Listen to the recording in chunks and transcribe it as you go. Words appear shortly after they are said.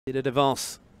Pieter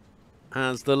Devos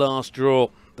as the last draw.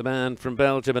 The man from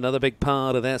Belgium, another big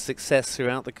part of their success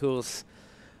throughout the course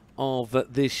of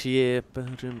this year.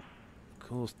 Belgium, of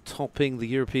course, topping the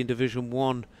European Division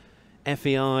 1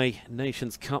 FEI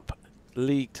Nations Cup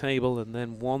League table and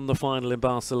then won the final in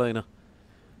Barcelona.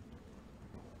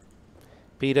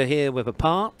 Pieter here with a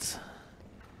part.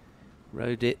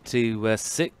 Rode it to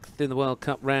 6th in the World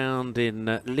Cup round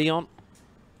in Lyon.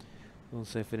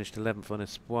 Also finished 11th on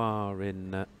Espoir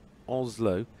in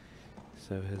Oslo.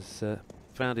 So has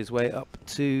found his way up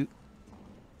to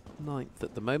 9th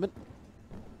at the moment.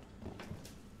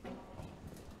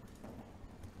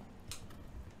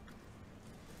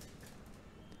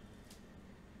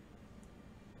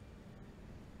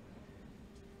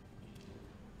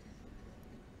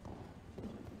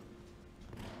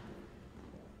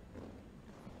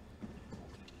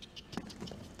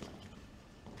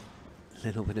 A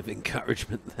little bit of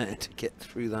encouragement there to get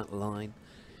through that line.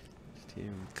 Just hear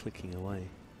him clicking away.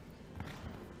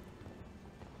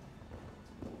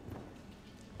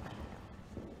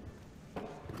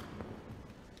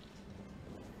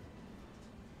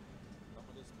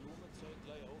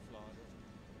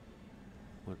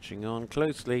 Watching on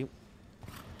closely.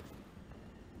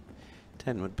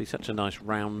 10 would be such a nice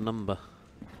round number.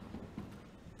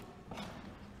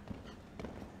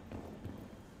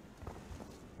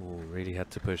 Really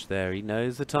had to push there. He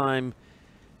knows the time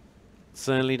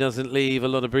certainly doesn't leave a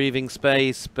lot of breathing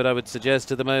space, but I would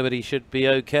suggest at the moment he should be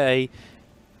okay.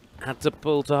 Had to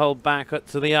pull to hold back up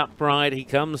to the upright. He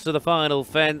comes to the final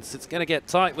fence. It's going to get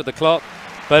tight with the clock,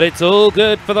 but it's all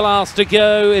good for the last to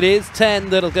go. It is 10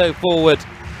 that'll go forward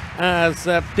as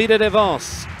Pieter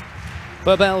Devos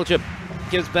for Belgium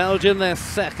gives Belgium their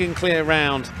second clear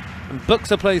round and books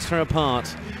a place for a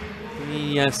part.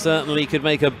 He certainly could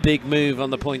make a big move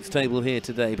on the points table here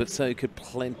today, but so could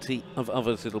plenty of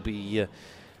others. It'll be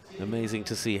amazing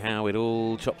to see how it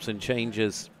all chops and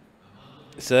changes.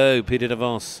 So Pieter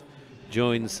Devos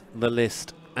joins the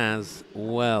list as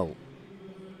well.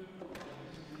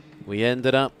 We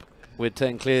ended up with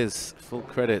 10 clears. Full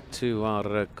credit to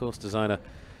our course designer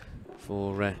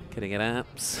for getting it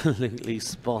absolutely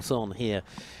spot on here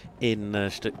in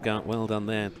Stuttgart. Well done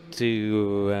there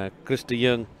to Christa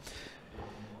Young.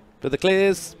 For the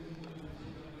clears,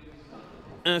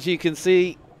 as you can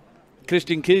see,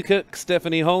 Christian Kukuk,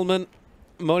 Stephanie Holman,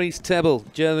 Maurice Tebel,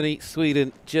 Germany,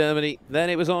 Sweden, Germany.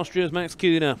 Then it was Austria's Max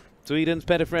Kuhner, Sweden's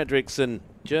Peter Fredriksson,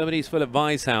 Germany's Philipp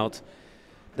Weishaut.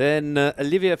 Then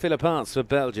Olivia Philipparts for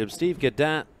Belgium, Steve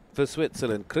Gadat for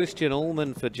Switzerland, Christian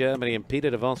Ullmann for Germany, and Pieter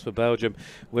Devos for Belgium.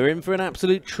 We're in for an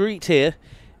absolute treat here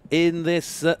in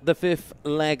this, the 5th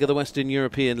leg of the Western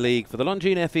European League for the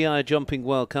Longines FEI Jumping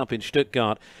World Cup in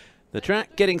Stuttgart. The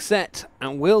track getting set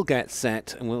and will get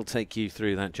set, and we'll take you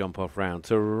through that jump-off round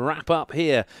to wrap up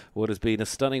here what has been a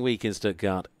stunning week in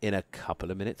Stuttgart in a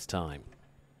couple of minutes' time.